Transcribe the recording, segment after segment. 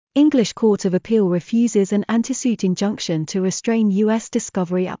English Court of Appeal refuses an anti-suit injunction to restrain U.S.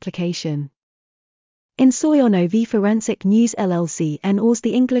 discovery application. In Soriano v Forensic News LLC NOS,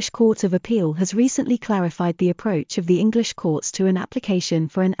 the English Court of Appeal has recently clarified the approach of the English courts to an application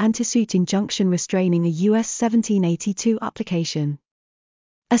for an anti-suit injunction restraining a U.S. 1782 application.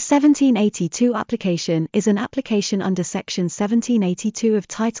 A 1782 application is an application under Section 1782 of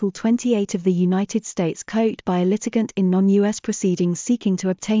Title 28 of the United States Code by a litigant in non-U.S. proceedings seeking to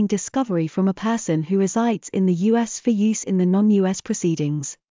obtain discovery from a person who resides in the U.S. for use in the non-U.S.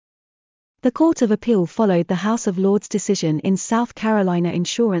 proceedings. The Court of Appeal followed the House of Lords decision in South Carolina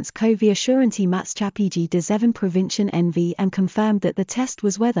Insurance Co. v. Assurantie Maatschappij de Zeven Provincien NV and confirmed that the test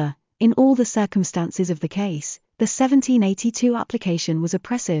was whether, in all the circumstances of the case, the 1782 application was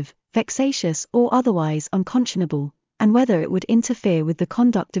oppressive, vexatious or otherwise unconscionable, and whether it would interfere with the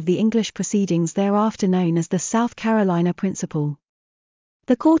conduct of the English proceedings thereafter known as the South Carolina Principle.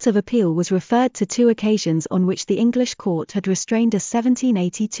 The Court of Appeal was referred to two occasions on which the English court had restrained a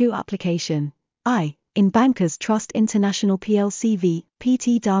 1782 application, in Bankers Trust International Plc v.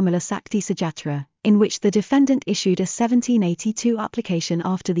 Pt. Dharmala Sakti Sejahtera, in which the defendant issued a 1782 application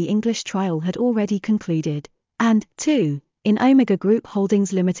after the English trial had already concluded, and 2. in Omega Group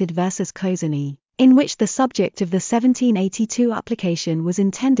Holdings Ltd versus Kozeny, in which the subject of the 1782 application was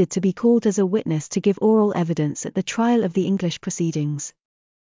intended to be called as a witness to give oral evidence at the trial of the English proceedings.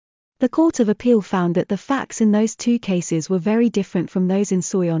 The Court of Appeal found that the facts in those two cases were very different from those in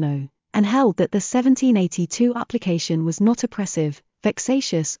Soriano, and held that the 1782 application was not oppressive,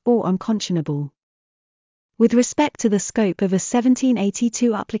 vexatious or unconscionable. With respect to the scope of a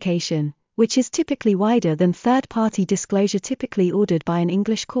 1782 application, which is typically wider than third-party disclosure typically ordered by an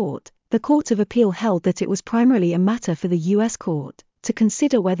English court, the Court of Appeal held that it was primarily a matter for the U.S. court to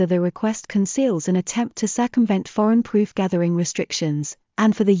consider whether the request conceals an attempt to circumvent foreign proof-gathering restrictions,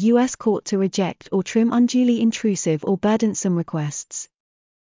 and for the U.S. court to reject or trim unduly intrusive or burdensome requests.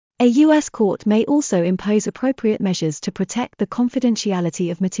 A U.S. court may also impose appropriate measures to protect the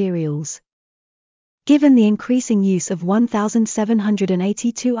confidentiality of materials. Given the increasing use of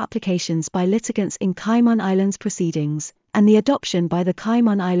 1,782 applications by litigants in Cayman Islands proceedings, and the adoption by the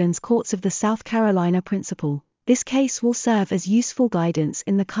Cayman Islands courts of the South Carolina Principle, this case will serve as useful guidance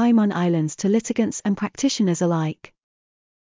in the Cayman Islands to litigants and practitioners alike.